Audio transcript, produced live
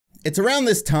It's around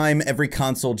this time every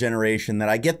console generation that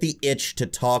I get the itch to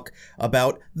talk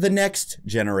about the next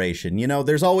generation. You know,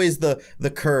 there's always the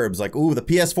curbs, like, ooh, the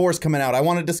PS4 is coming out, I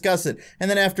want to discuss it. And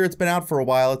then after it's been out for a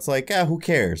while, it's like, who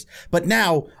cares? But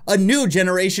now, a new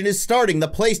generation is starting. The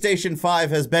PlayStation 5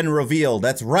 has been revealed,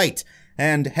 that's right.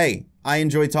 And hey, I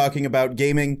enjoy talking about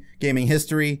gaming, gaming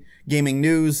history, gaming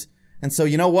news. And so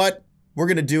you know what? We're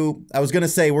gonna do, I was gonna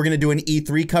say we're gonna do an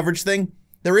E3 coverage thing.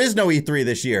 There is no E3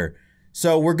 this year.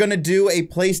 So we're gonna do a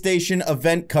PlayStation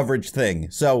event coverage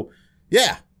thing. So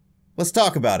yeah, let's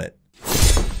talk about it.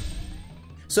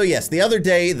 So yes, the other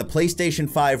day, the PlayStation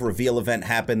 5 reveal event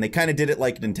happened. They kind of did it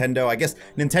like Nintendo. I guess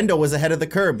Nintendo was ahead of the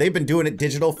curve. They've been doing it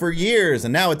digital for years,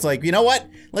 and now it's like, you know what?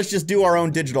 Let's just do our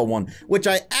own digital one, which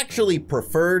I actually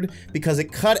preferred because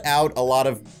it cut out a lot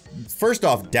of, first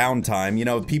off, downtime, you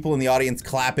know, people in the audience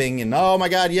clapping and oh my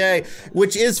god, yay,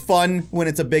 which is fun when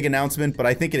it's a big announcement, but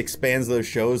I think it expands those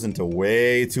shows into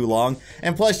way too long.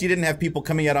 And plus, you didn't have people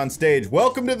coming out on stage.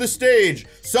 Welcome to the stage,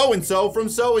 so-and-so from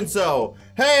so-and-so.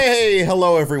 Hey,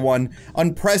 hello everyone.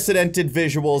 Unprecedented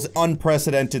visuals,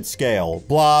 unprecedented scale,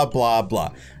 blah, blah,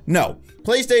 blah. No,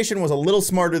 PlayStation was a little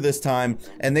smarter this time,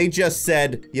 and they just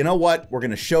said, you know what, we're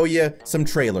gonna show you some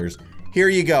trailers. Here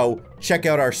you go, check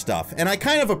out our stuff. And I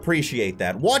kind of appreciate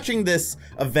that. Watching this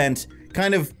event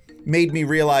kind of made me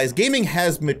realize gaming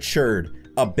has matured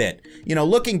a bit. You know,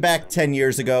 looking back 10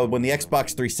 years ago when the Xbox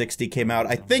 360 came out,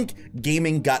 I think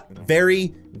gaming got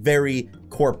very, very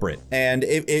corporate. And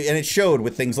it showed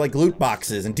with things like loot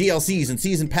boxes and DLCs and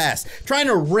season pass, trying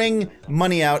to wring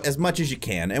money out as much as you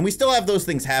can. And we still have those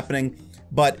things happening,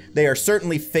 but they are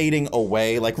certainly fading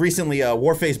away. Like recently,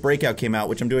 Warface Breakout came out,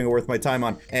 which I'm doing a worth my time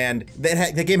on, and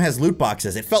the game has loot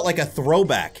boxes. It felt like a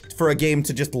throwback for a game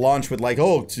to just launch with like,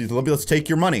 oh, let's take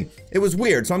your money. It was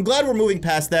weird, so I'm glad we're moving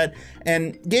past that,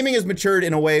 and gaming has matured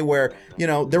in a way where, you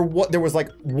know, there was like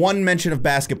one mention of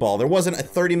basketball. There wasn't a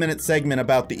 30-minute segment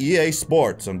about the EA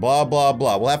Sports and blah, blah,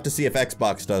 blah. We'll have to see if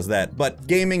Xbox does that, but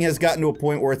gaming has gotten to a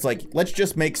point where it's like, let's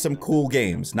just make some cool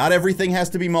games. Not everything has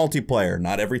to be multiplayer.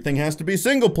 Not everything has to be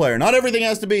single player. Not everything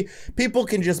has to be, people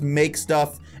can just make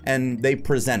stuff and they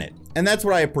present it. And that's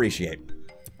what I appreciate.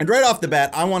 And right off the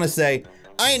bat, I want to say,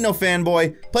 I ain't no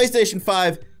fanboy. PlayStation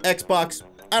 5, Xbox,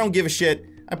 I don't give a shit.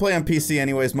 I play on PC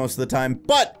anyways most of the time,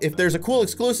 but if there's a cool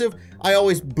exclusive, I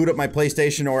always boot up my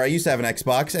PlayStation, or I used to have an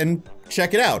Xbox, and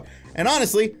check it out. And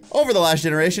honestly, over the last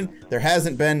generation, there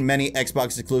hasn't been many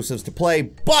Xbox exclusives to play,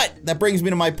 but that brings me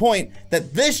to my point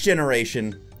that this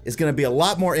generation is going to be a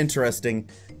lot more interesting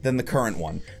than the current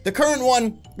one. The current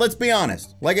one, let's be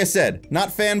honest, like I said, not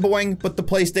fanboying, but the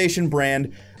PlayStation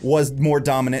brand was more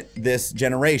dominant this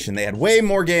generation. They had way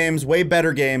more games, way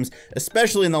better games,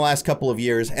 especially in the last couple of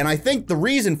years, and I think the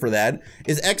reason for that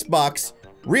is Xbox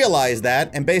realized that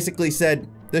and basically said,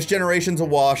 this generation's a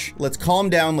wash, let's calm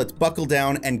down, let's buckle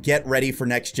down, and get ready for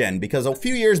next gen. Because a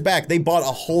few years back, they bought a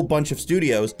whole bunch of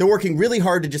studios. They're working really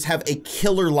hard to just have a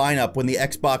killer lineup when the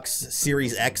Xbox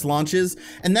Series X launches,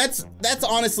 and that's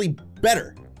honestly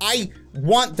better. I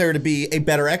want there to be a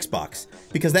better Xbox,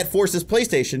 because that forces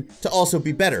PlayStation to also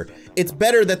be better. It's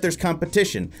better that there's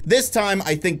competition. This time,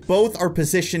 I think both are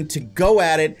positioned to go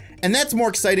at it, and that's more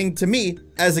exciting to me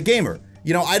as a gamer.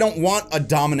 You know, I don't want a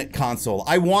dominant console.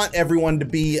 I want everyone to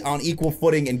be on equal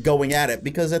footing and going at it,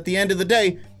 because at the end of the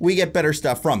day, we get better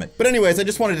stuff from it. But anyways, I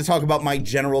just wanted to talk about my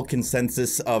general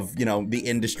consensus of, you know, the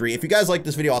industry. If you guys like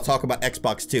this video, I'll talk about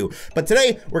Xbox too. But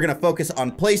today, we're gonna focus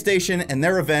on PlayStation and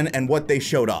their event and what they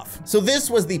showed off. So this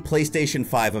was the PlayStation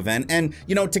 5 event, and,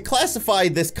 you know, to classify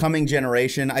this coming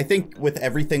generation, I think with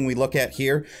everything we look at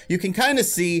here, you can kind of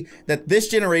see that this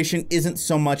generation isn't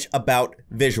so much about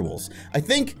visuals. I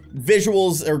think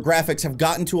visuals or graphics have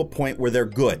gotten to a point where they're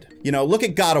good. You know, look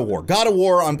at God of War. God of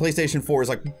War on PlayStation 4 is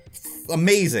like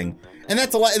amazing. And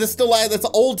that's that's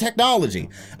old technology.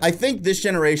 I think this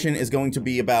generation is going to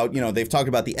be about, you know, they've talked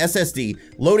about the SSD,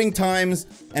 loading times,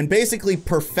 and basically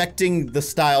perfecting the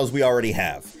styles we already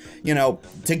have. You know,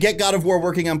 to get God of War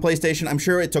working on PlayStation, I'm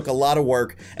sure it took a lot of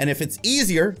work, and if it's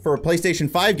easier for a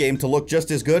PlayStation 5 game to look just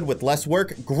as good with less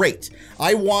work, great.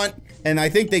 I want, and I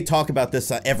think they talk about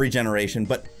this every generation,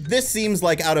 but this seems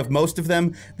like out of most of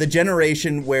them, the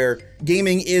generation where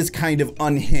gaming is kind of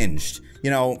unhinged. You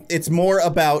know, it's more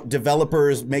about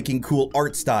developers making cool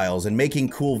art styles and making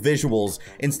cool visuals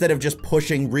instead of just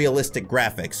pushing realistic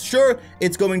graphics. Sure,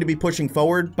 it's going to be pushing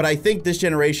forward, but I think this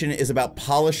generation is about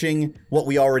polishing what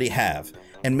we already have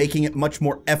and making it much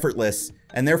more effortless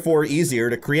and therefore easier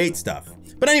to create stuff.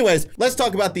 But anyways, let's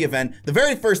talk about the event. The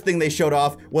very first thing they showed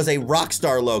off was a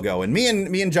Rockstar logo, and me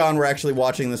and John were actually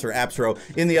watching this, or Appsro,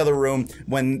 in the other room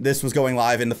when this was going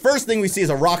live, and the first thing we see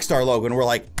is a Rockstar logo, and we're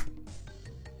like,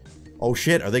 oh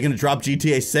shit, are they gonna drop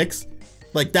GTA 6?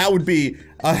 Like, that would be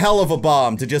a hell of a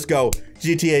bomb to just go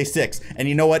GTA 6. And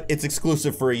you know what? It's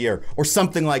exclusive for a year or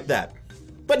something like that.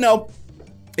 But no,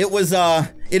 it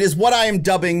is what I am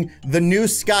dubbing the new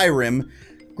Skyrim,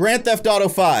 Grand Theft Auto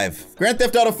 5. Grand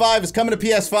Theft Auto 5 is coming to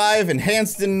PS5,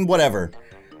 enhanced and whatever.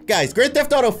 Guys, Grand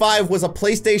Theft Auto 5 was a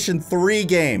PlayStation 3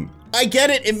 game. I get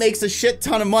it, it makes a shit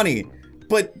ton of money,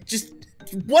 but just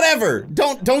whatever.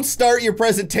 Don't start your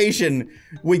presentation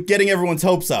with getting everyone's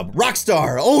hopes up.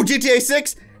 Rockstar, oh, GTA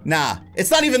 6? Nah,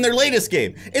 it's not even their latest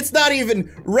game. It's not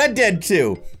even Red Dead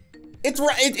 2. It's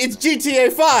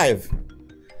GTA 5.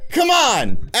 Come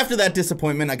on! After that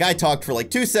disappointment, a guy talked for like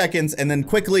 2 seconds and then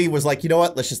quickly was like, you know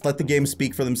what, let's just let the games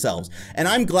speak for themselves. And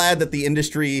I'm glad that the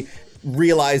industry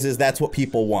realizes that's what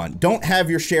people want. Don't have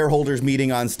your shareholders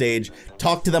meeting on stage.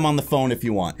 Talk to them on the phone if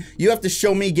you want. You have to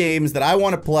show me games that I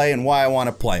want to play and why I want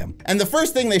to play them. And the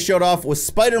first thing they showed off was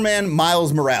Spider-Man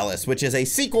Miles Morales, which is a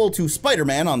sequel to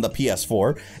Spider-Man on the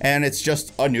PS4, and it's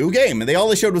just a new game. And all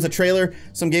they showed was a trailer,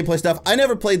 some gameplay stuff. I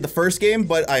never played the first game,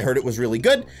 but I heard it was really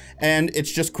good, and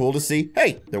it's just cool to see,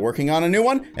 hey, they're working on a new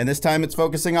one, and this time it's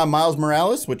focusing on Miles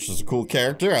Morales, which is a cool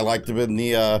character. I liked him in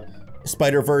the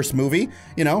Spider-Verse movie,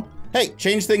 you know. Hey,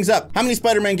 change things up. How many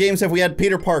Spider-Man games have we had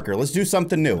Peter Parker? Let's do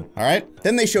something new, all right?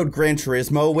 Then they showed Gran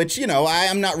Turismo, which, you know,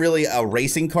 I'm not really a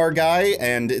racing car guy,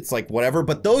 and it's like whatever,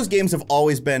 but those games have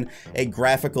always been a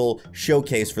graphical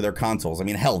showcase for their consoles. I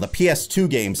mean, hell, the PS2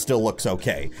 game still looks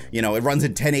okay. You know, it runs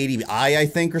in 1080i, I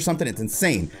think, or something. It's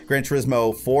insane. Gran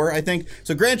Turismo 4, I think.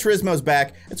 So Gran Turismo's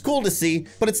back. It's cool to see,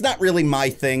 but it's not really my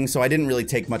thing, so I didn't really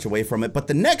take much away from it. But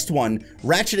the next one,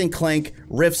 Ratchet & Clank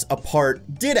Rifts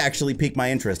Apart, did actually pique my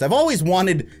interest. I've always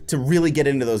wanted to really get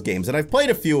into those games, and I've played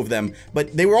a few of them,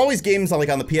 but they were always games like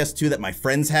on the PS2 that my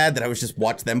friends had that I was just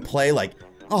watch them play like,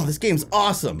 oh, this game's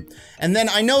awesome. And then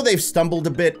I know they've stumbled a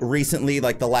bit recently,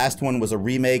 like the last one was a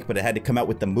remake, but it had to come out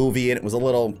with the movie and it was a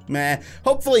little meh.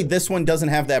 Hopefully this one doesn't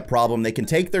have that problem. They can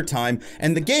take their time,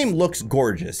 and the game looks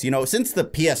gorgeous. You know, since the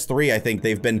PS3, I think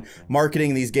they've been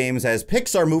marketing these games as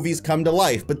Pixar movies come to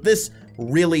life, but this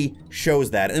really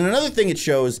shows that. And another thing it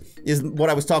shows is what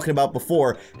I was talking about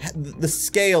before, the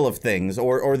scale of things,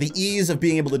 or the ease of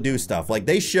being able to do stuff. Like,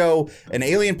 they show an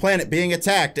alien planet being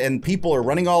attacked and people are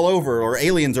running all over, or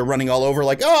aliens are running all over,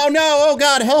 like, oh no, oh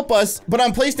god, help us. But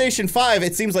on PlayStation 5,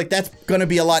 it seems like that's gonna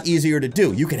be a lot easier to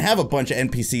do. You can have a bunch of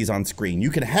NPCs on screen, you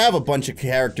can have a bunch of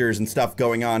characters and stuff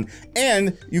going on,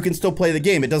 and you can still play the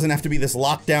game. It doesn't have to be this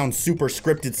lockdown, super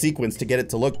scripted sequence to get it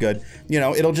to look good. You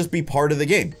know, it'll just be part of the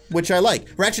game, which I like.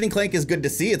 Ratchet & Clank is good to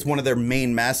see. It's one of their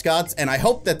main mascots, and I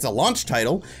hope that's a launch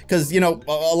title, because, you know,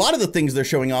 a lot of the things they're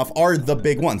showing off are the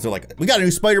big ones. They're like, we got a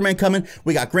new Spider-Man coming,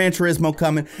 we got Gran Turismo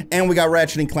coming, and we got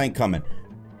Ratchet & Clank coming.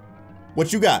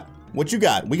 What you got? What you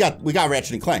got? We got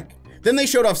Ratchet & Clank. Then they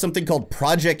showed off something called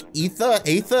Project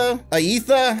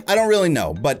Aetha? I don't really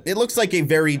know, but it looks like a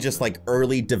very just like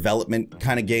early development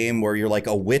kind of game where you're like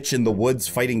a witch in the woods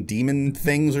fighting demon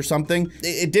things or something.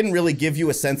 It didn't really give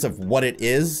you a sense of what it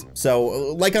is.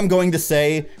 So like I'm going to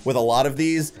say with a lot of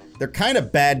these, they're kind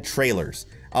of bad trailers.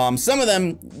 Some of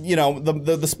them, you know,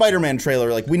 the Spider-Man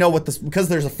trailer, like we know what this, because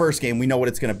there's a first game, we know what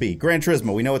it's gonna be. Gran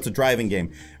Turismo, we know it's a driving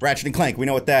game. Ratchet & Clank, we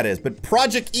know what that is. But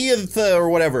Project Aetha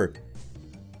or whatever,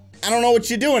 I don't know what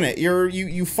you're doing it.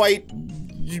 You fight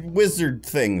wizard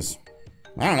things.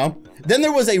 I don't know. Then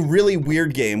there was a really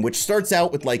weird game which starts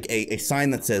out with like a sign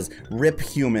that says "RIP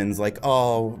humans," like,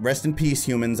 oh, rest in peace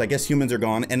humans. I guess humans are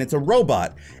gone, and it's a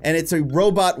robot, and it's a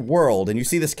robot world, and you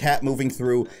see this cat moving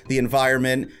through the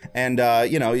environment, and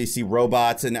you know, you see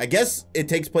robots, and I guess it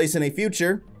takes place in a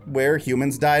future where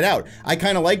humans died out. I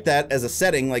kind of like that as a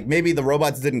setting. Like, maybe the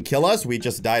robots didn't kill us, we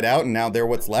just died out, and now they're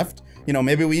what's left. You know,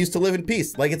 maybe we used to live in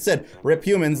peace. Like it said, RIP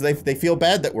humans, they feel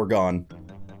bad that we're gone.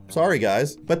 Sorry,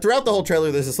 guys. But throughout the whole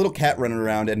trailer, there's this little cat running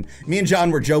around, and me and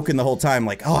John were joking the whole time,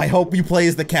 like, oh, I hope you play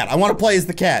as the cat. I want to play as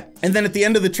the cat. And then at the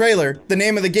end of the trailer, the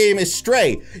name of the game is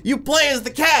Stray. You play as the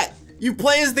cat. You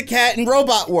play as the cat in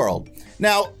Robot World.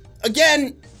 Now,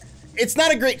 again, it's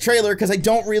not a great trailer because I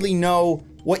don't really know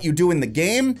what you do in the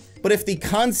game, but if the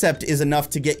concept is enough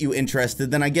to get you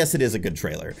interested, then I guess it is a good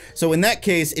trailer. So in that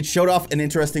case, it showed off an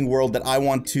interesting world that I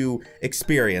want to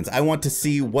experience. I want to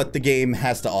see what the game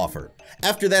has to offer.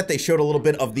 After that, they showed a little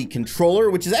bit of the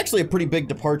controller, which is actually a pretty big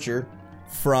departure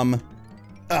from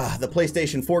the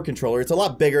PlayStation 4 controller. It's a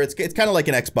lot bigger. It's kind of like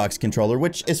an Xbox controller,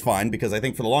 which is fine because I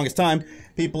think for the longest time,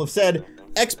 people have said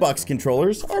Xbox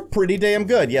controllers are pretty damn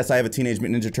good. Yes, I have a Teenage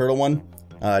Mutant Ninja Turtle one.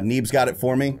 Neebs got it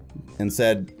for me and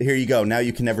said, here you go, now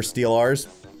you can never steal ours.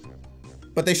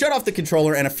 But they showed off the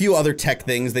controller and a few other tech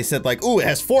things. They said like, ooh, it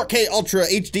has 4K Ultra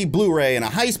HD Blu-ray and a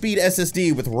high-speed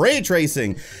SSD with ray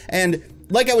tracing. And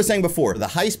like I was saying before, the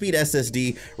high-speed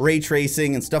SSD, ray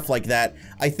tracing, and stuff like that,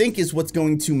 I think is what's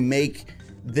going to make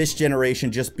this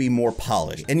generation just be more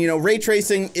polished. And you know, ray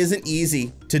tracing isn't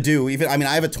easy to do. Even, I mean,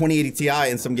 I have a 2080 Ti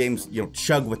and some games, you know,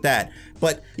 chug with that.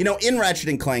 But, you know, in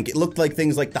Ratchet & Clank, it looked like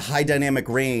things like the high dynamic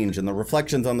range and the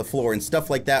reflections on the floor and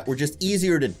stuff like that were just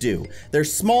easier to do.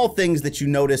 There's small things that you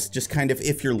notice just kind of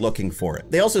if you're looking for it.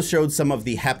 They also showed some of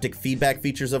the haptic feedback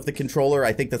features of the controller.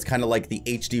 I think that's kind of like the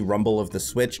HD rumble of the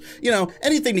Switch. You know,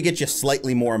 anything to get you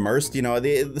slightly more immersed. You know,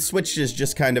 the Switch is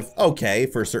just kind of okay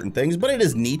for certain things, but it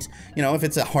is neat. You know, if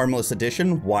it's a harmless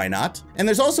addition, why not? And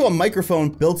there's also a microphone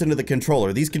built into the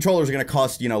controller. These controllers are gonna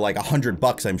cost, you know, like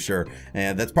 $100, I'm sure.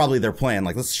 And that's probably their plan.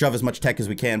 Like, let's shove as much tech as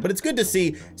we can, but it's good to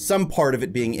see some part of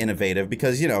it being innovative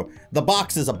because, you know, the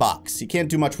box is a box. You can't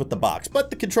do much with the box, but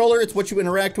the controller, it's what you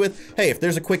interact with. Hey, if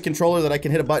there's a quick controller that I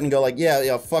can hit a button and go like,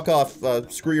 yeah, fuck off,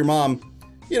 screw your mom,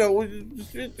 you know,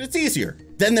 it's easier.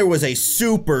 Then there was a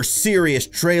super serious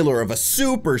trailer of a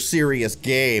super serious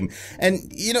game. And,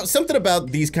 you know, something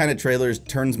about these kind of trailers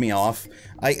turns me off.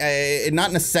 Not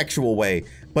in a sexual way,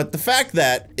 but the fact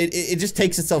that it just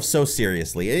takes itself so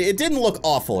seriously. It didn't look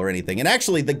awful or anything. And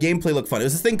actually, the gameplay looked fun. It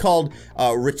was this thing called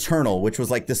Returnal, which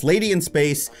was like this lady in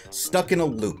space stuck in a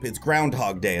loop. It's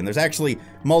Groundhog Day, and there's actually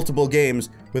multiple games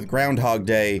with Groundhog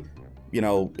Day, you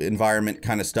know, environment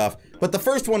kind of stuff. But the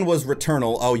first one was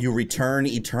Returnal. Oh, you return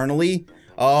eternally?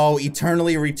 Oh,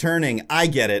 eternally returning. I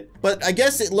get it. But I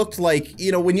guess it looked like,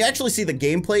 you know, when you actually see the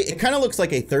gameplay, it kind of looks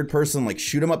like a third person, like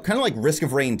shoot 'em up, kind of like Risk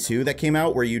of Rain 2 that came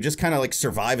out, where you just kind of like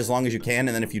survive as long as you can,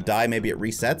 and then if you die, maybe it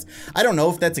resets. I don't know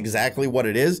if that's exactly what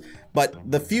it is, but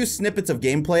the few snippets of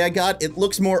gameplay I got, it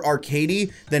looks more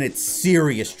arcadey than its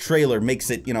serious trailer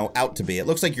makes it, you know, out to be. It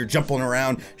looks like you're jumping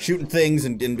around, shooting things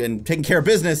and taking care of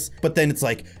business, but then it's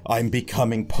like, I'm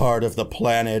becoming part of the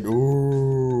planet,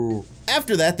 ooh.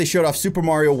 After that, they showed off Super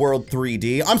Mario World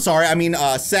 3D. I'm sorry, I mean,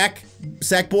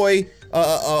 Sackboy,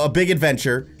 A Big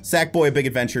Adventure. Sackboy, A Big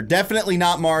Adventure. Definitely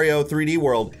not Mario 3D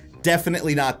World.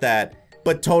 Definitely not that,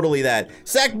 but totally that.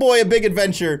 Sackboy, A Big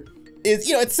Adventure is,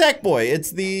 you know, it's Sackboy.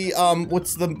 It's the,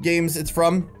 what's the games it's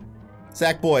from?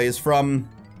 Sackboy is from,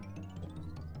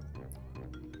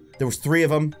 there was 3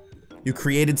 of them. You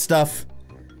created stuff.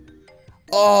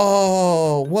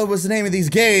 Oh, what was the name of these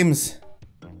games?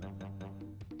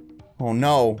 Oh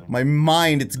no, my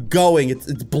mind, it's going, it's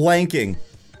blanking.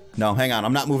 No, hang on,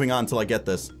 I'm not moving on until I get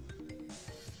this.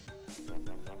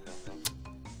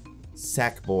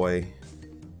 Sackboy.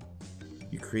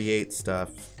 You create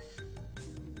stuff.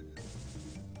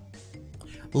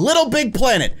 Little Big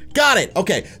Planet. Got it.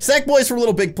 Okay, Sackboy's from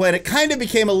Little Big Planet kind of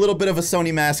became a little bit of a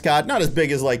Sony mascot. Not as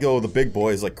big as like, oh, the big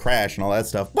boys like Crash and all that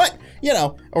stuff. But, you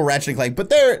know, or Ratchet & Clank. But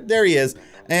there he is.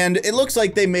 And it looks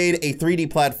like they made a 3D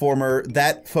platformer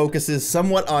that focuses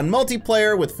somewhat on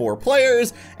multiplayer with 4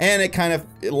 players, and it kind of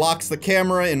locks the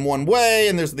camera in one way,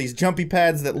 and there's these jumpy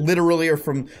pads that literally are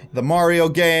from the Mario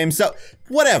game. So,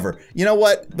 whatever. You know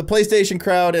what? The PlayStation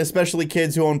crowd, especially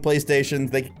kids who own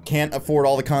PlayStations, they can't afford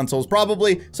all the consoles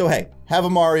probably. So hey, have a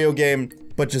Mario game,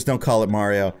 but just don't call it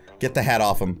Mario. Get the hat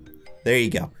off them. There you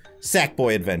go.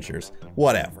 Sackboy Adventures.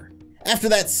 Whatever. After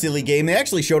that silly game, they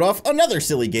actually showed off another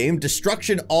silly game,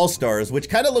 Destruction All-Stars, which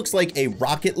kind of looks like a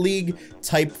Rocket League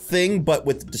type thing, but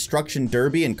with Destruction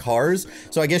Derby and cars.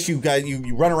 So I guess you guys,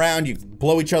 you run around, you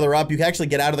blow each other up, you can actually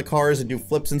get out of the cars and do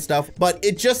flips and stuff, but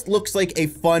it just looks like a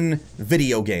fun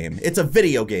video game. It's a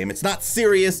video game. It's not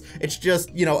serious. It's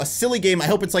just, you know, a silly game. I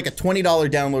hope it's like a $20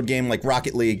 download game like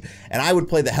Rocket League, and I would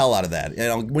play the hell out of that. You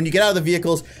know, when you get out of the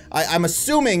vehicles, I'm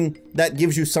assuming that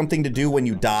gives you something to do when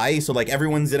you die. So like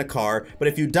everyone's in a car, but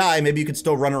if you die, maybe you could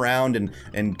still run around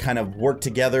and kind of work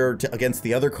together against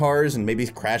the other cars and maybe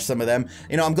crash some of them.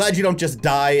 You know, I'm glad you don't just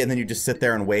die and then you just sit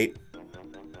there and wait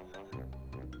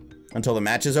until the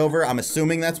match is over. I'm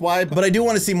assuming that's why, but I do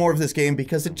want to see more of this game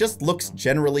because it just looks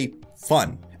generally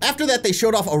fun. After that, they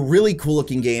showed off a really cool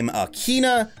looking game,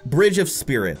 Kena Bridge of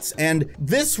Spirits, and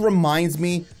this reminds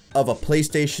me of a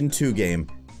PlayStation 2 game,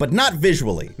 but not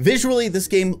visually. Visually, this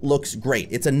game looks great.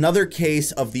 It's another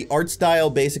case of the art style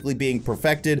basically being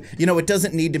perfected. You know, it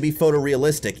doesn't need to be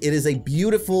photorealistic. It is a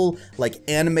beautiful, like,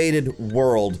 animated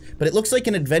world, but it looks like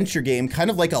an adventure game,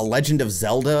 kind of like a Legend of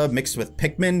Zelda mixed with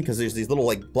Pikmin, because there's these little,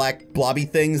 like, black blobby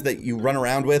things that you run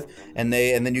around with, and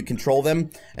then you control them,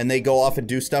 and they go off and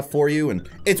do stuff for you, and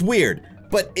it's weird.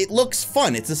 but it looks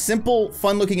fun. It's a simple,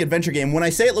 fun-looking adventure game. When I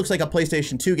say it looks like a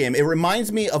PlayStation 2 game, it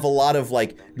reminds me of a lot of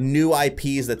like new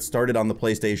IPs that started on the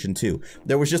PlayStation 2.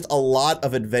 There was just a lot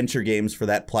of adventure games for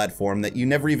that platform that you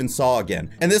never even saw again.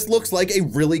 And this looks like a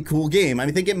really cool game. I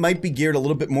think it might be geared a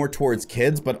little bit more towards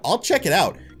kids, but I'll check it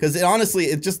out. Because honestly,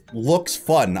 it just looks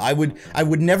fun. I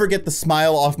would never get the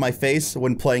smile off my face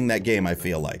when playing that game, I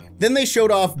feel like. Then they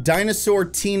showed off Dinosaur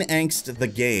Teen Angst, the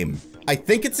game. I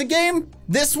think it's a game.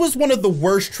 This was one of the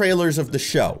worst trailers of the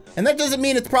show. And that doesn't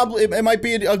mean it might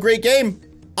be a great game.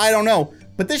 I don't know.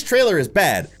 But this trailer is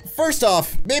bad. First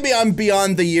off, maybe I'm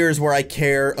beyond the years where I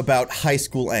care about high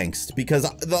school angst, because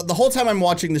the whole time I'm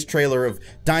watching this trailer of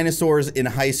dinosaurs in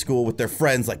high school with their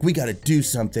friends, like, we gotta do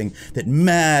something that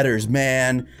matters,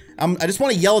 man. I just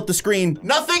want to yell at the screen,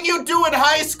 nothing you do in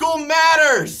high school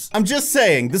matters! I'm just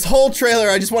saying, this whole trailer,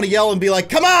 I just want to yell and be like,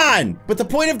 come on! But the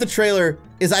point of the trailer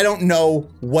is I don't know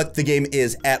what the game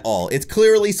is at all. It's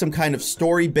clearly some kind of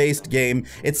story-based game.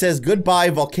 It says Goodbye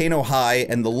Volcano High,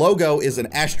 and the logo is an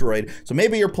asteroid. So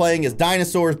maybe you're playing as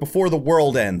dinosaurs before the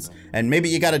world ends, and maybe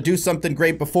you gotta do something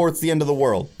great before it's the end of the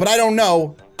world. But I don't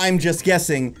know. I'm just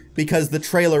guessing because the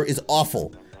trailer is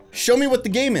awful. Show me what the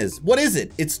game is. What is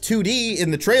it? It's 2D in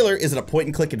the trailer. Is it a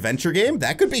point-and-click adventure game?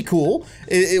 That could be cool.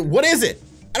 What is it?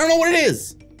 I don't know what it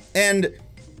is. And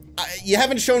you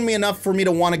haven't shown me enough for me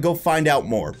to want to go find out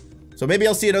more. So maybe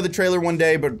I'll see another trailer one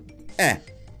day, but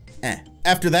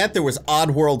After that, there was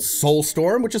Oddworld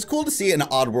Soulstorm, which is cool to see an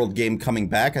Oddworld game coming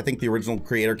back. I think the original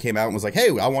creator came out and was like, hey,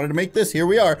 I wanted to make this, here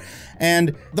we are.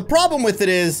 And the problem with it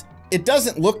is, it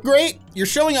doesn't look great. You're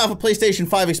showing off a PlayStation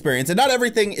 5 experience, and not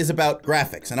everything is about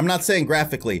graphics. And I'm not saying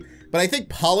graphically, but I think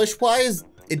polish-wise,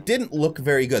 it didn't look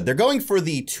very good. They're going for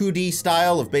the 2D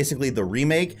style of basically the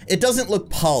remake. It doesn't look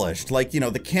polished. Like, you know,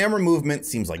 the camera movement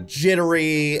seems like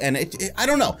jittery, and I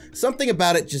don't know. Something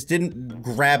about it just didn't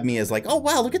grab me as like, oh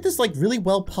wow, look at this like really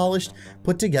well polished,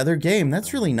 put together game.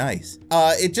 That's really nice.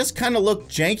 It just kind of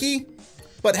looked janky,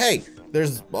 but hey,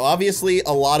 there's obviously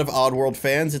a lot of Oddworld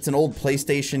fans. It's an old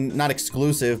PlayStation, not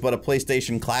exclusive, but a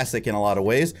PlayStation classic in a lot of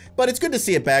ways. But it's good to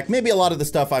see it back. Maybe a lot of the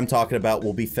stuff I'm talking about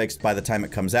will be fixed by the time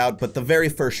it comes out, but the very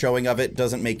first showing of it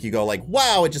doesn't make you go like,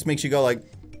 wow, it just makes you go like,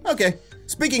 okay.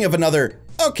 Speaking of another,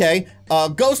 okay,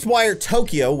 Ghostwire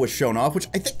Tokyo was shown off, which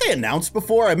I think they announced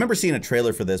before. I remember seeing a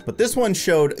trailer for this, but this one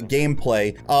showed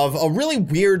gameplay of a really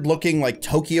weird looking like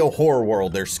Tokyo horror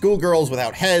world. There's schoolgirls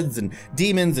without heads and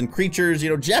demons and creatures. You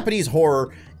know, Japanese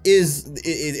horror is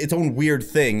its own weird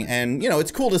thing, and you know,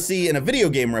 it's cool to see in a video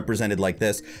game represented like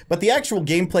this, but the actual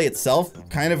gameplay itself,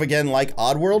 kind of again like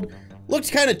Oddworld,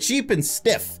 looked kind of cheap and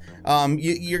stiff.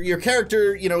 Your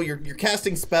character, you know, you're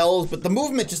casting spells, but the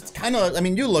movement just kind of, I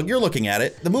mean, you're looking at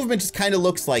it. The movement just kind of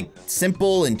looks like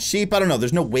simple and cheap. I don't know.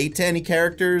 There's no weight to any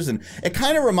characters. And it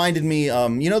kind of reminded me,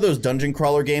 you know, those dungeon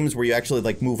crawler games where you actually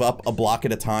like move up a block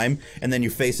at a time and then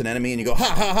you face an enemy and you go, ha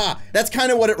ha ha. That's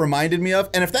kind of what it reminded me of.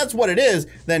 And if that's what it is,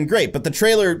 then great. But the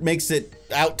trailer makes it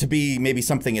out to be maybe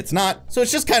something it's not. So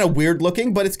it's just kind of weird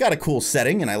looking, but it's got a cool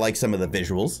setting and I like some of the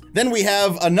visuals. Then we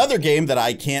have another game that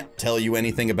I can't tell you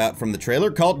anything about from the trailer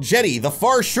called Jetty, The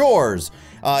Far Shores.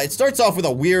 It starts off with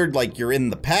a weird, like you're in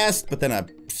the past, but then a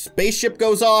spaceship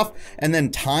goes off and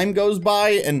then time goes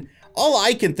by, and all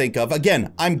I can think of,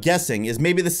 again, I'm guessing, is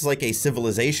maybe this is like a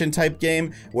Civilization type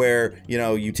game where, you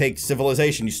know, you take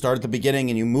Civilization, you start at the beginning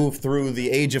and you move through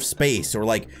the age of space, or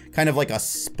like kind of like a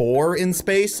Spore in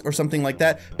space or something like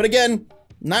that. But again,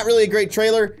 not really a great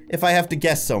trailer if I have to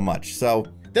guess so much. So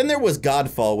then there was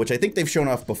Godfall, which I think they've shown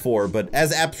off before, but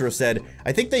as Apsra said,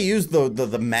 I think they used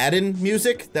the Madden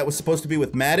music that was supposed to be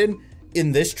with Madden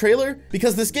in this trailer,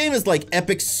 because this game is like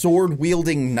epic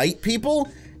sword-wielding knight people,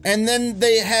 and then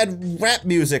they had rap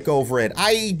music over it.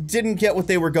 I didn't get what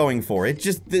they were going for. It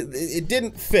just, it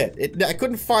didn't fit. I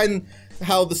couldn't find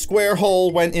how the square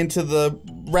hole went into the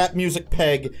rap music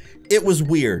peg. It was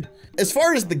weird. As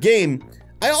far as the game,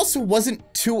 I also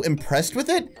wasn't too impressed with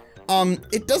it.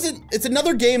 It's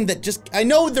another game that just, I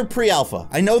know they're pre-alpha,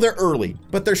 I know they're early,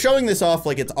 but they're showing this off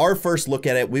like it's our first look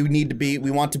at it. We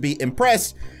want to be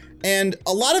impressed. And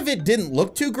a lot of it didn't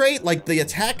look too great. Like the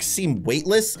attacks seem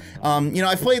weightless. You know,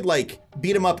 I've played like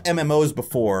beat 'em up MMOs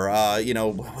before. You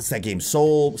know, what's that game?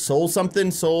 Soul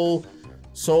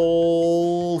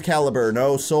Calibur,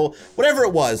 no, Soul, whatever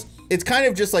it was. It's kind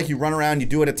of just like you run around, you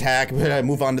do an attack,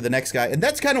 move on to the next guy. And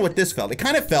that's kind of what this felt. It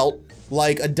kind of felt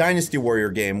like a Dynasty Warrior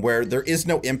game where there is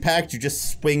no impact, you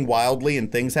just swing wildly and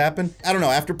things happen. I don't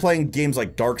know, after playing games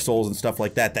like Dark Souls and stuff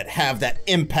like that, that have that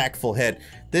impactful hit,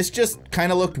 this just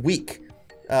kind of looked weak.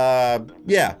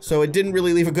 Yeah, so it didn't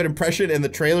really leave a good impression, and the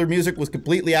trailer music was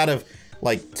completely out of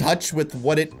like touch with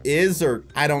what it is, or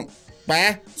I don't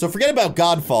bah. So forget about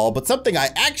Godfall, but something I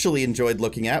actually enjoyed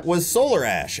looking at was Solar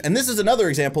Ash. And this is another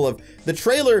example of the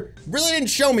trailer really didn't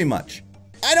show me much.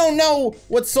 I don't know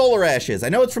what Solar Ash is. I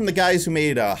know it's from the guys who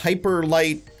made Hyper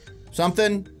Light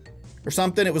something or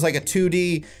something. It was like a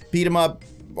 2D beat 'em up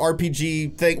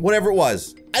RPG thing, whatever it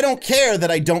was. I don't care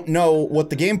that I don't know what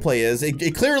the gameplay is.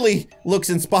 It clearly looks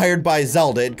inspired by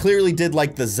Zelda. It clearly did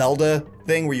like the Zelda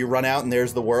thing where you run out and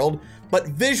there's the world. But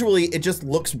visually, it just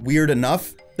looks weird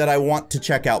enough that I want to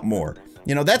check out more.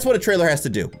 You know, that's what a trailer has to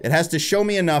do. It has to show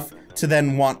me enough to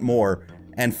then want more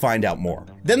and find out more.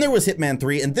 Then there was Hitman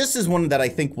 3, and this is one that I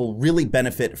think will really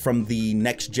benefit from the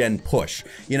next-gen push.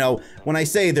 You know, when I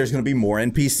say there's gonna be more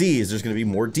NPCs, there's gonna be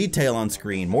more detail on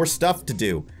screen, more stuff to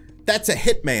do. That's a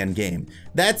Hitman game.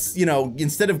 That's, you know,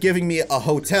 instead of giving me a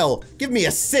hotel, give me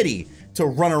a city to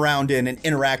run around in and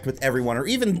interact with everyone, or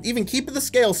even keep the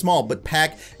scale small, but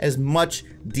pack as much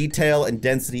detail and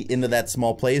density into that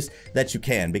small place that you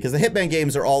can. Because the Hitman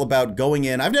games are all about going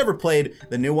in. I've never played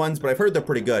the new ones, but I've heard they're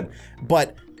pretty good.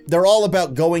 But they're all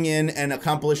about going in and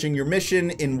accomplishing your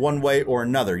mission in one way or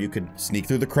another. You could sneak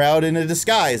through the crowd in a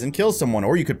disguise and kill someone,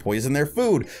 or you could poison their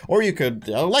food, or you could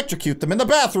electrocute them in the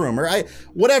bathroom, or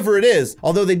whatever it is.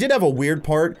 Although they did have a weird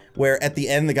part where at the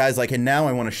end the guy's like, and now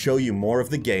I want to show you more of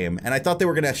the game. And I thought they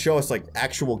were gonna show us like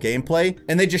actual gameplay,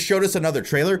 and they just showed us another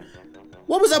trailer.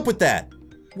 What was up with that?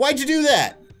 Why'd you do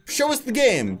that? Show us the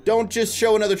game. Don't just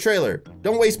show another trailer.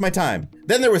 Don't waste my time.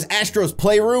 Then there was Astro's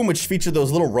Playroom, which featured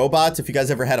those little robots. If you guys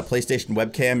ever had a PlayStation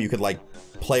webcam, you could like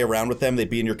play around with them. They'd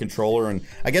be in your controller, and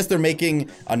I guess they're making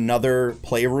another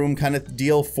Playroom kind of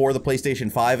deal for the PlayStation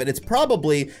 5, and it's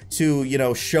probably to, you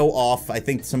know, show off, I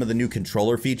think, some of the new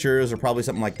controller features or probably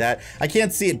something like that. I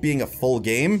can't see it being a full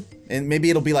game. And maybe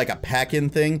it'll be like a pack-in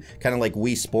thing, kind of like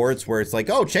Wii Sports, where it's like,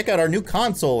 oh, check out our new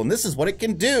console, and this is what it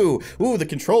can do. Ooh, the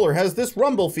controller has this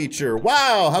rumble feature.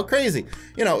 Wow, how crazy.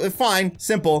 You know, fine,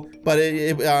 simple, but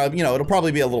you know, it'll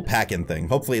probably be a little pack-in thing.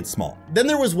 Hopefully it's small. Then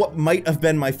there was what might have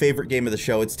been my favorite game of the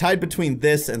show. It's tied between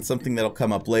this and something that'll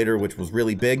come up later, which was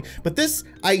really big. But this,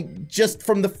 I just,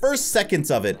 from the first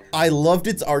seconds of it, I loved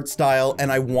its art style,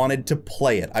 and I wanted to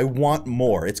play it. I want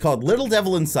more. It's called Little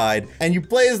Devil Inside, and you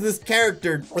play as this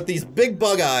character with these big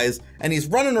bug eyes, and he's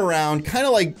running around kind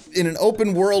of like in an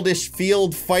open world-ish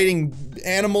field fighting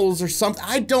animals or something.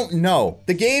 I don't know.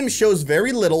 The game shows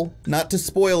very little, not to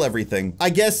spoil everything. I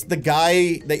guess the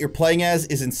guy that you're playing as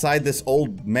is inside this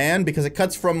old man, because it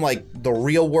cuts from like the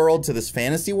real world to this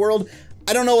fantasy world.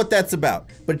 I don't know what that's about,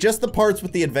 but just the parts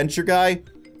with the adventure guy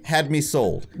had me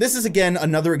sold. This is again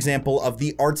another example of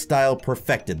the art style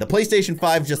perfected. The PlayStation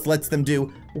 5 just lets them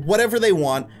do whatever they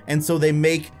want, and so they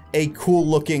make a cool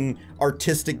looking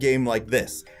artistic game like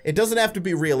this. It doesn't have to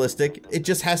be realistic, it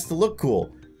just has to look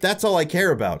cool. That's all I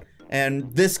care about.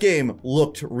 And this game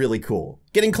looked really cool.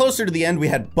 Getting closer to the end, we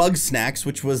had Bug Snacks,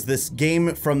 which was this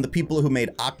game from the people who made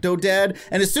Octodad.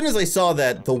 And as soon as I saw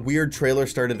that, the weird trailer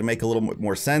started to make a little bit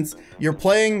more sense. You're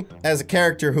playing as a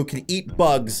character who can eat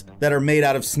bugs that are made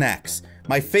out of snacks.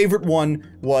 My favorite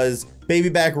one was baby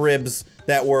back ribs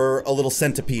that were a little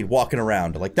centipede walking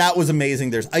around. Like, that was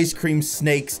amazing. There's ice cream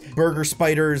snakes, burger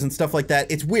spiders, and stuff like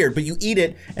that. It's weird, but you eat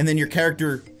it, and then your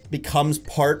character becomes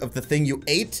part of the thing you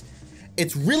ate.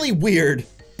 It's really weird,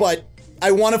 but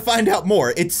I want to find out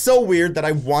more. It's so weird that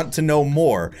I want to know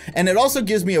more. And it also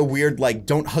gives me a weird, like,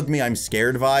 don't hug me, I'm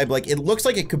scared vibe. Like, it looks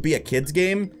like it could be a kid's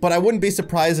game, but I wouldn't be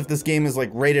surprised if this game is like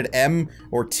rated M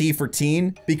or T for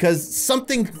teen, because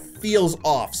something feels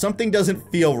off. Something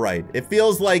doesn't feel right. It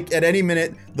feels like at any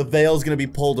minute the veil's gonna be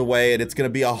pulled away and it's gonna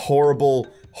be a horrible,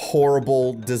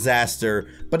 horrible disaster,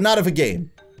 but not of a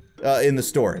game in the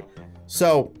story.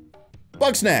 So,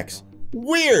 Bug Snacks.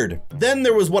 Weird. Then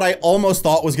there was what I almost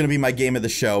thought was going to be my game of the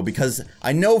show, because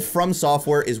I know From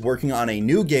Software is working on a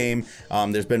new game.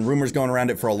 There's been rumors going around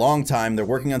it for a long time. They're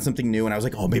working on something new, and I was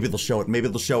like, oh, maybe they'll show it. Maybe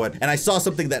they'll show it. And I saw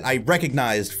something that I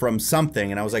recognized from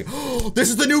something, and I was like, oh, this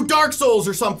is the new Dark Souls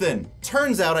or something.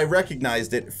 Turns out I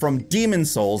recognized it from Demon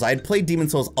Souls. I had played Demon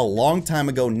Souls a long time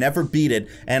ago, never beat it,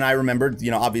 and I remembered,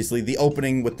 you know, obviously the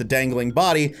opening with the dangling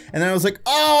body, and then I was like,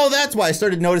 oh, that's why I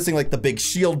started noticing like the big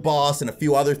shield boss and a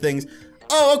few other things.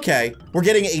 Oh, okay. We're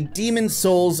getting a Demon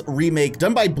Souls remake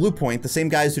done by Bluepoint, the same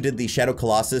guys who did the Shadow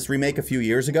Colossus remake a few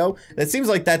years ago. It seems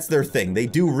like that's their thing. They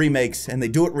do remakes and they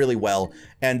do it really well.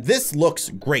 And this looks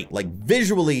great. Like,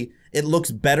 visually, it looks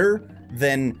better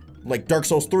than like Dark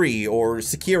Souls 3 or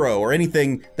Sekiro or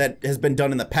anything that has been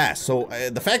done in the past. So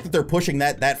the fact that they're pushing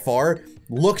that far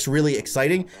looks really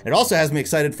exciting. It also has me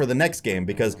excited for the next game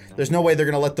because there's no way they're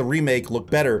gonna let the remake look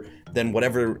better than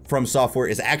whatever From Software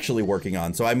is actually working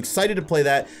on. So I'm excited to play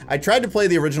that. I tried to play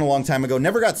the original a long time ago,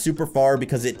 never got super far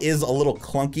because it is a little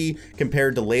clunky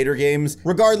compared to later games.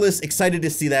 Regardless, excited to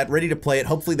see that, ready to play it.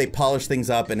 Hopefully they polish things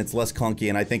up and it's less clunky,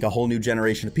 and I think a whole new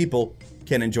generation of people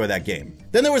can enjoy that game.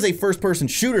 Then there was a first-person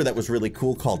shooter that was really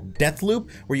cool called Deathloop,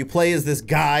 where you play as this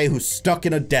guy who's stuck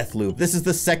in a death loop. This is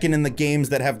the second in the games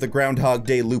that have the Groundhog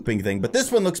Day looping thing, but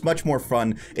this one looks much more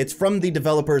fun. It's from the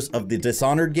developers of the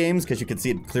Dishonored games, because you can see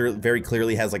it very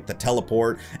clearly has like the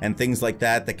teleport and things like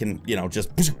that that can, you know, just...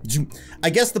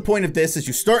 I guess the point of this is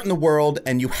you start in the world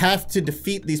and you have to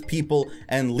defeat these people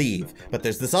and leave, but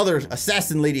there's this other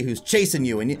assassin lady who's chasing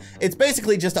you, and it's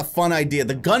basically just a fun idea.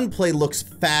 The gunplay looks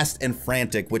fast and frantic,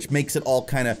 which makes it all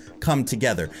kind of come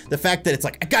together. The fact that it's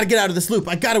like, I gotta get out of this loop,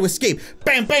 I gotta escape,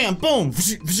 bam, bam, boom,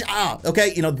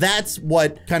 okay, you know, that's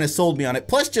what kind of sold me on it.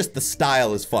 Plus just the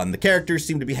style is fun. The characters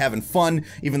seem to be having fun,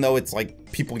 even though it's like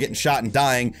people getting shot and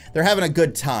dying. They're having a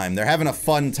good time. They're having a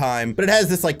fun time, but it has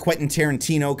this like Quentin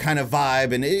Tarantino kind of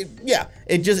vibe, and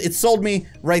it sold me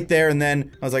right there, and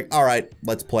then I was like, all right,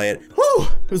 let's play it. Whew,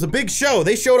 it was a big show.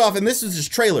 They showed off, and this was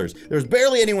just trailers. There was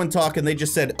barely anyone talking. They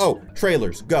just said, oh,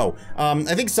 trailers, go.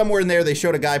 I think somewhere in there they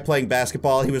showed a guy playing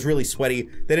basketball. He was really sweaty.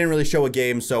 They didn't really show a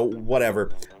game, so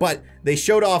whatever. But they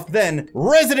showed off then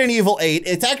Resident Evil 8.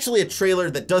 It's actually a trailer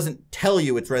that doesn't tell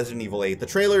you it's Resident Evil 8. The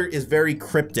trailer is very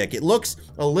cryptic. It looks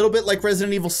a little bit like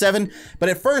Resident Evil 7, but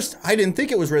at first I didn't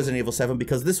think it was Resident Evil 7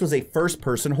 because this was a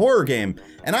first-person horror game.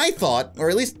 And I thought,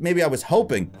 or at least maybe I was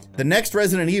hoping, the next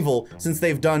Resident Evil, since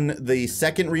they've done the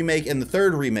second remake and the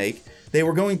third remake, they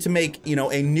were going to make, you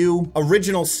know, a new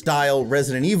original style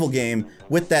Resident Evil game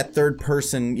with that third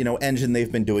person, you know, engine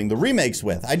they've been doing the remakes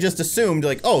with. I just assumed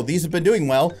like, oh, these have been doing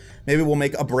well, maybe we'll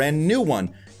make a brand new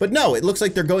one. But no, it looks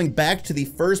like they're going back to the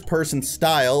first person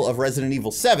style of Resident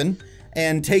Evil 7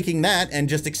 and taking that and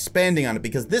just expanding on it,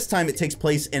 because this time it takes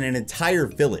place in an entire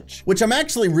village, which I'm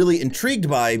actually really intrigued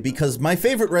by, because my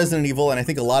favorite Resident Evil, and I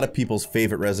think a lot of people's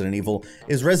favorite Resident Evil,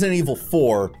 is Resident Evil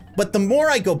 4. But the more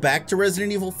I go back to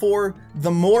Resident Evil 4,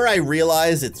 the more I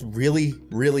realize it's really,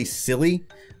 really silly.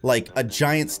 Like a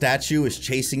giant statue is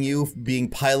chasing you, being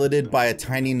piloted by a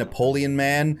tiny Napoleon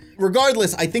man.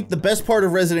 Regardless, I think the best part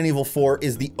of Resident Evil 4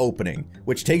 is the opening,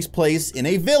 which takes place in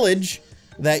a village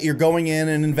that you're going in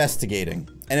and investigating.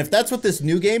 And if that's what this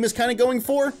new game is kind of going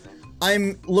for,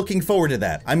 I'm looking forward to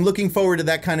that. I'm looking forward to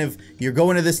that kind of, you're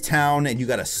going to this town and you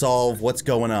gotta solve what's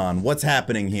going on, what's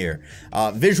happening here.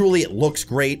 Visually, it looks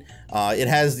great. It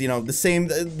has, you know, the same,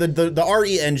 the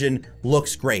RE engine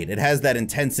looks great. It has that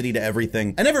intensity to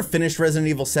everything. I never finished Resident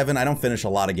Evil 7. I don't finish a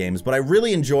lot of games, but I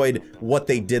really enjoyed what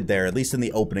they did there, at least in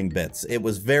the opening bits. It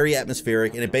was very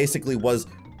atmospheric, and it basically was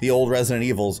the old Resident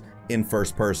Evils in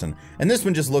first person. And this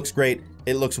one just looks great.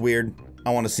 It looks weird. I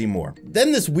want to see more.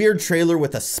 Then this weird trailer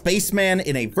with a spaceman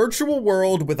in a virtual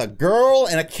world with a girl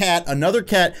and a cat, another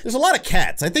cat. There's a lot of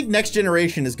cats. I think Next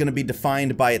Generation is going to be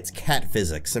defined by its cat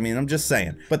physics. I mean, I'm just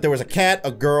saying. But there was a cat, a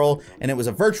girl, and it was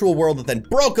a virtual world that then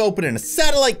broke open and a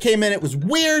satellite came in. It was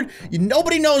weird.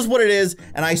 Nobody knows what it is.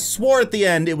 And I swore at the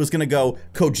end it was going to go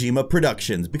Kojima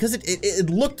Productions, because it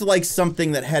looked like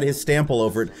something that had his stamp all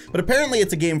over it. But apparently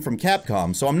it's a game from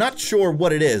Capcom, so I'm not sure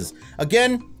what it is.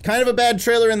 Again, kind of a bad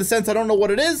trailer in the sense I don't know what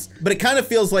it is, but it kind of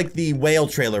feels like the whale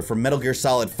trailer from Metal Gear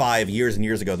Solid 5 years and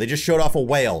years ago. They just showed off a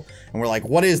whale, and we're like,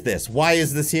 what is this? Why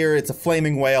is this here? It's a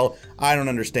flaming whale. I don't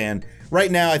understand. Right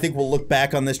now, I think we'll look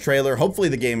back on this trailer. Hopefully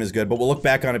the game is good, but we'll look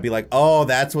back on it and be like, oh,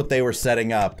 that's what they were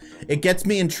setting up. It gets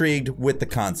me intrigued with the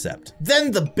concept. Then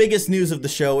the biggest news of the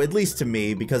show, at least to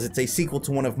me, because it's a sequel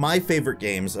to one of my favorite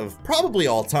games of probably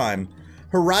all time,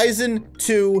 Horizon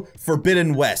 2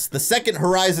 Forbidden West. The second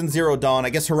Horizon Zero Dawn. I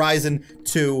guess Horizon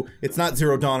 2, it's not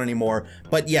Zero Dawn anymore.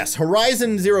 But yes,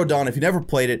 Horizon Zero Dawn, if you never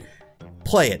played it,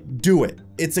 play it, do it.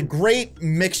 It's a great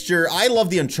mixture. I love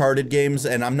the Uncharted games,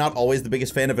 and I'm not always the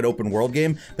biggest fan of an open world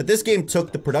game, but this game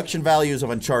took the production values of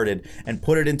Uncharted and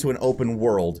put it into an open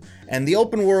world. And the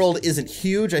open world isn't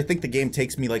huge. I think the game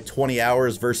takes me like 20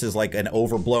 hours versus like an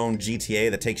overblown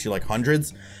GTA that takes you like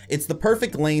hundreds. It's the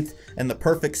perfect length and the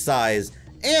perfect size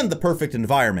and the perfect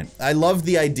environment. I love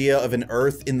the idea of an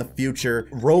Earth in the future,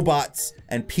 robots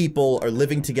and people are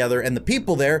living together, and the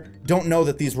people there don't know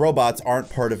that these robots aren't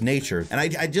part of nature. And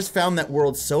I just found that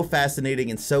world so fascinating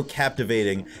and so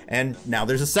captivating, and now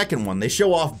there's a second one. They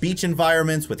show off beach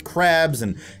environments with crabs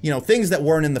and, you know, things that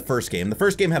weren't in the first game. The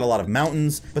first game had a lot of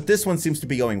mountains, but this one seems to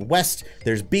be going west.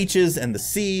 There's beaches and the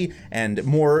sea and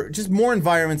just more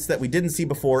environments that we didn't see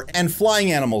before, and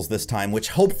flying animals this time, which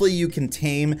hopefully you can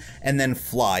tame and then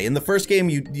fly. In the first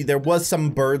game, there was some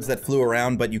birds that flew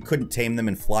around, but you couldn't tame them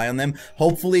and fly on them.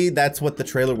 Hopefully that's what the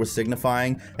trailer was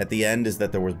signifying at the end, is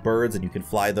that there was birds and you can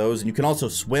fly those, and you can also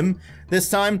swim this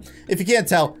time. If you can't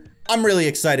tell, I'm really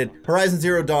excited. Horizon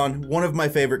Zero Dawn, one of my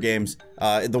favorite games.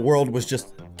 The world was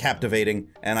just captivating,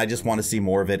 and I just want to see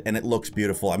more of it, and it looks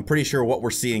beautiful. I'm pretty sure what we're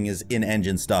seeing is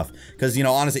in-engine stuff, because, you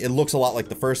know, honestly, it looks a lot like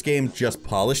the first game, just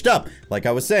polished up. Like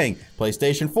I was saying,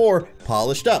 PlayStation 4,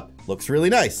 polished up. Looks really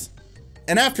nice.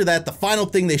 And after that, the final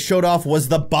thing they showed off was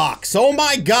the box. Oh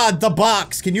my god, the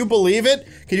box! Can you believe it?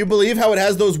 Can you believe how it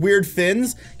has those weird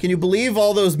fins? Can you believe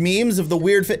all those memes of the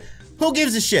weird fin? Who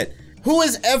gives a shit? Who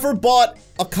has ever bought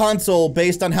a console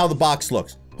based on how the box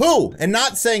looks? Who? And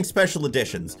not saying special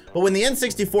editions, but when the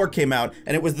N64 came out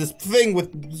and it was this thing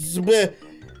with,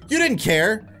 you didn't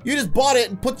care. You just bought it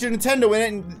and put your Nintendo in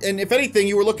it, and if anything,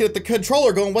 you were looking at the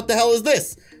controller going, what the hell is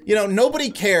this? You know,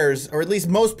 nobody cares, or at least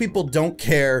most people don't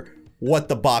care what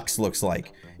the box looks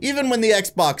like. Even when the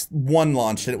Xbox One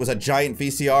launched and it was a giant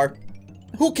VCR,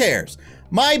 who cares?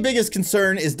 My biggest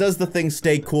concern is, does the thing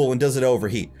stay cool and does it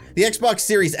overheat? The Xbox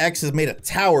Series X has made a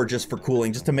tower just for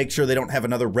cooling, just to make sure they don't have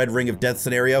another red ring of death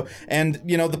scenario. And,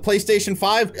 you know, the PlayStation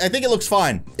 5, I think it looks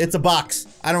fine. It's a box.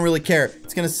 I don't really care.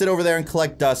 It's gonna sit over there and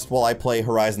collect dust while I play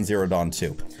Horizon Zero Dawn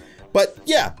 2. But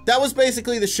yeah, that was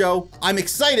basically the show. I'm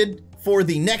excited for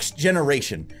the next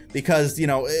generation, because, you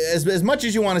know, as much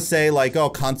as you want to say, like, oh,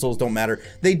 consoles don't matter,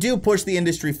 they do push the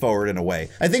industry forward in a way.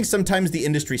 I think sometimes the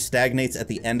industry stagnates at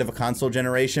the end of a console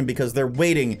generation because they're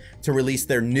waiting to release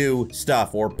their new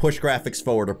stuff, or push graphics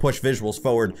forward, or push visuals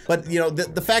forward. But, you know,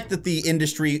 the fact that the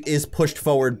industry is pushed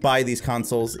forward by these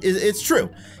consoles, it's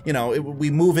true. You know, we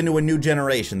move into a new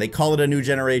generation. They call it a new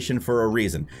generation for a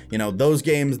reason. You know, those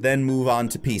games then move on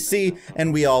to PC,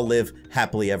 and we all live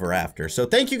happily ever after. So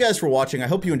thank you guys for watching. I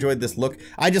hope you enjoyed this look.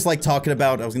 I just like talking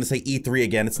about, I was gonna say E3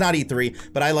 again. It's not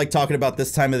E3, but I like talking about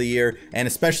this time of the year, and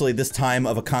especially this time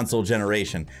of a console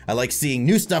generation. I like seeing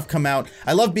new stuff come out.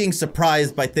 I love being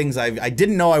surprised by things I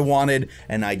didn't know I wanted,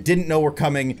 and I didn't know were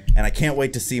coming, and I can't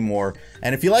wait to see more.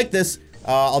 And if you like this,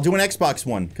 I'll do an Xbox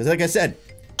one, because like I said,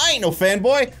 I ain't no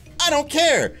fanboy. I don't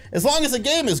care. As long as the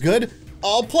game is good,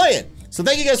 I'll play it. So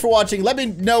thank you guys for watching. Let me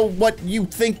know what you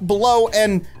think below,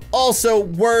 and also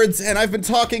words, and I've been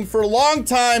talking for a long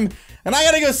time, and I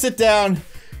gotta go sit down,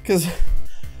 because,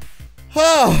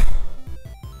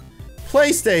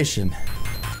 PlayStation.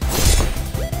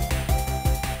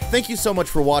 Thank you so much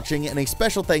for watching, and a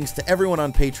special thanks to everyone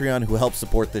on Patreon who helps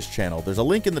support this channel. There's a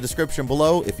link in the description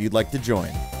below if you'd like to join.